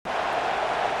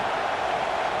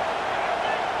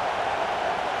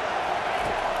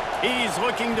He's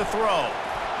looking to throw.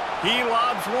 He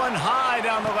lobs one high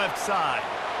down the left side.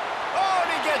 Oh, and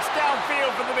he gets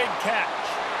downfield for the big catch.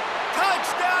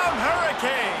 Touchdown,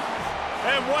 Hurricanes!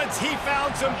 And once he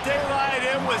found some daylight,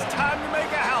 it was time to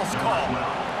make a house call.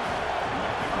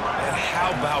 And how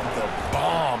about the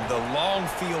bomb? The long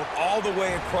field all the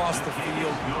way across the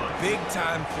field.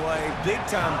 Big-time play,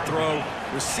 big-time throw.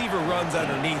 Receiver runs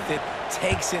underneath it,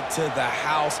 takes it to the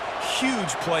house.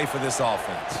 Huge play for this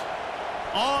offense.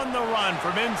 On the run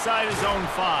from inside his own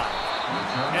 5.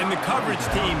 And the coverage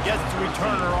team gets the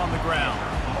returner on the ground.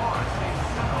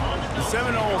 The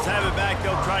Seminoles have it back.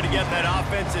 They'll try to get that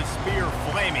offensive spear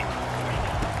flaming.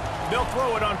 They'll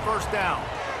throw it on first down.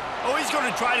 Oh, he's going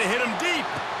to try to hit him deep.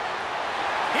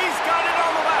 He's got it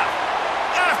on the left.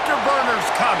 Afterburner's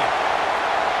coming.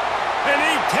 And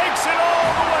he takes it all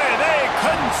the way. They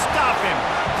couldn't stop him.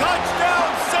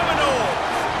 Touchdown,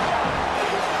 Seminoles.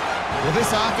 Well,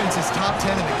 this offense is top 10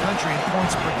 in the country in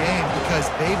points per game because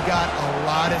they've got a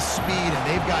lot of speed and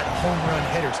they've got home run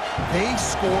hitters. They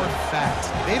score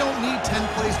fast. They don't need 10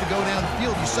 plays to go down the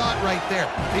field. You saw it right there.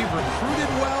 They've recruited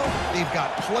well. They've got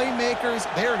playmakers.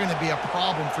 They're going to be a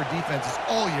problem for defenses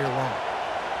all year long.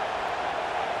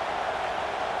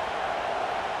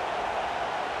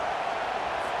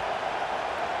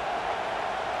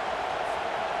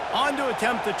 On to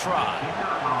attempt the try.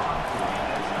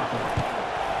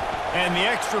 And the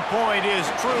extra point is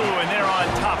true, and they're on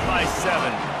top by 7.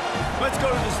 Let's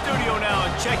go to the studio now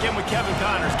and check in with Kevin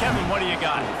Connors. Kevin, what do you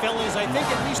got? Fellas, I think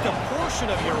at least a portion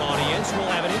of your audience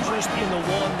will have an interest in the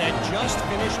one that just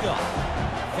finished up.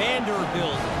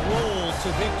 Vanderbilt rolled to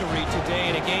victory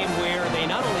today in a game where they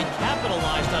not only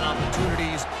capitalized on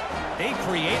opportunities, they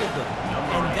created them.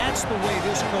 And that's the way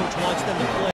this coach wants them to play.